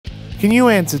Can you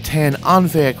answer 10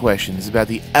 unfair questions about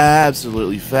the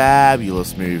absolutely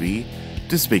fabulous movie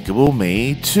Despicable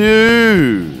Me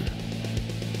 2?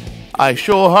 I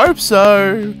sure hope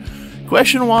so!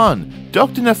 Question 1.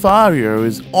 Dr. Nefario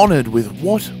is honoured with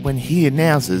what when he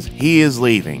announces he is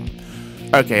leaving?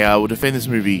 Okay, I will defend this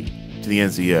movie to the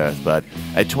ends of the earth, but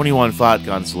a 21 fart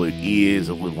gun salute is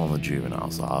a little on the juvenile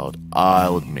side.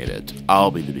 I'll admit it. I'll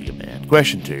be the bigger man.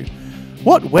 Question 2.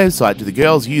 What website do the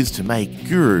girls use to make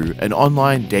Guru an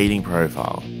online dating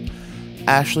profile?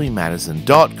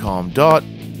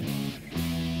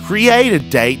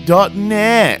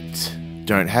 ashleymadison.com.createadate.net.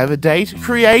 Don't have a date?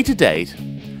 Create a date.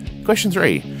 Question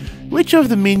 3. Which of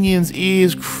the minions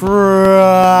is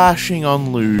crushing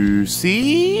on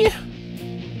Lucy?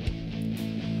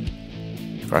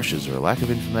 Crushes are a lack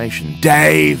of information.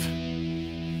 Dave!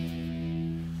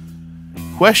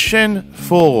 Question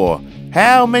 4.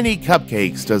 How many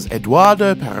cupcakes does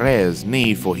Eduardo Perez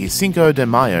need for his Cinco de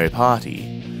Mayo party?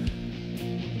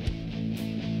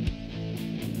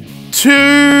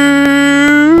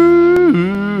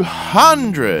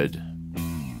 200.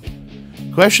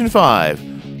 Question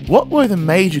 5. What were the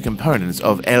major components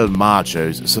of El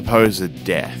Macho's supposed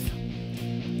death?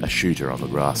 A shooter on the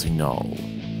grassy knoll.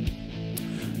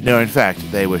 No, in fact,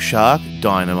 they were Shark,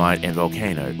 Dynamite, and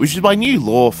Volcano, which is my new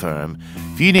law firm.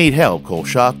 If you need help, call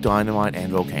Shark, Dynamite,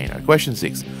 and Volcano. Question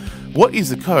 6. What is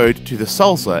the code to the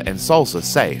Salsa and Salsa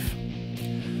safe?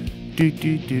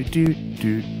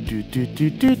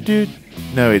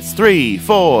 No, it's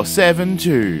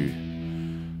 3472.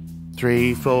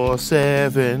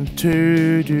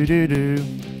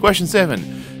 3472. Question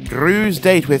 7. Gru's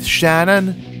date with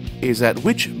Shannon is at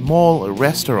which mall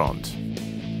restaurant?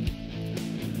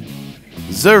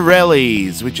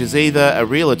 Zarelli's, which is either a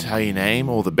real Italian name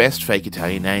or the best fake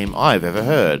Italian name I've ever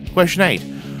heard. Question 8.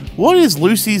 What is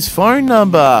Lucy's phone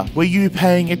number? Were you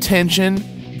paying attention,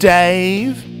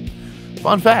 Dave?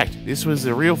 Fun fact, this was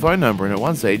a real phone number, and at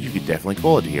one stage you could definitely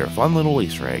call it to hear a fun little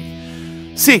Easter egg.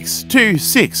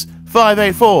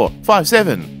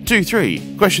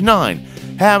 626-584-5723. Question 9.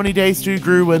 How many dates do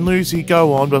Gru and Lucy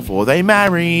go on before they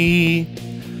marry?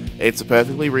 It's a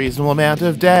perfectly reasonable amount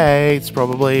of dates,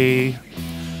 probably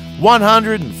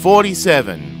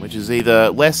 147, which is either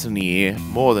less than a year,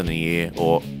 more than a year,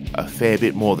 or a fair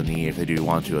bit more than a year if they do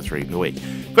 1, 2, or 3 per week.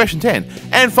 Question 10.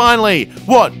 And finally,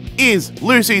 what is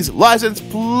Lucy's license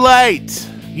plate?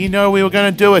 You know we were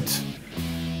going to do it.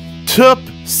 Top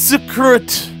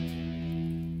secret.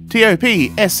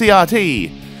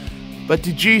 TOPSCRT. But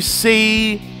did you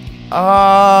see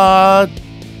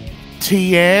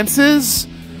T answers?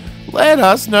 Let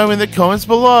us know in the comments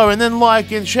below, and then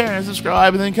like and share and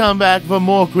subscribe, and then come back for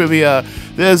more Qrivia.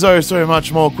 There's oh so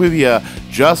much more Qrivia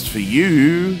just for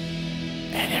you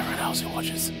and everyone else who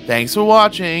watches. Thanks for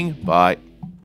watching. Bye.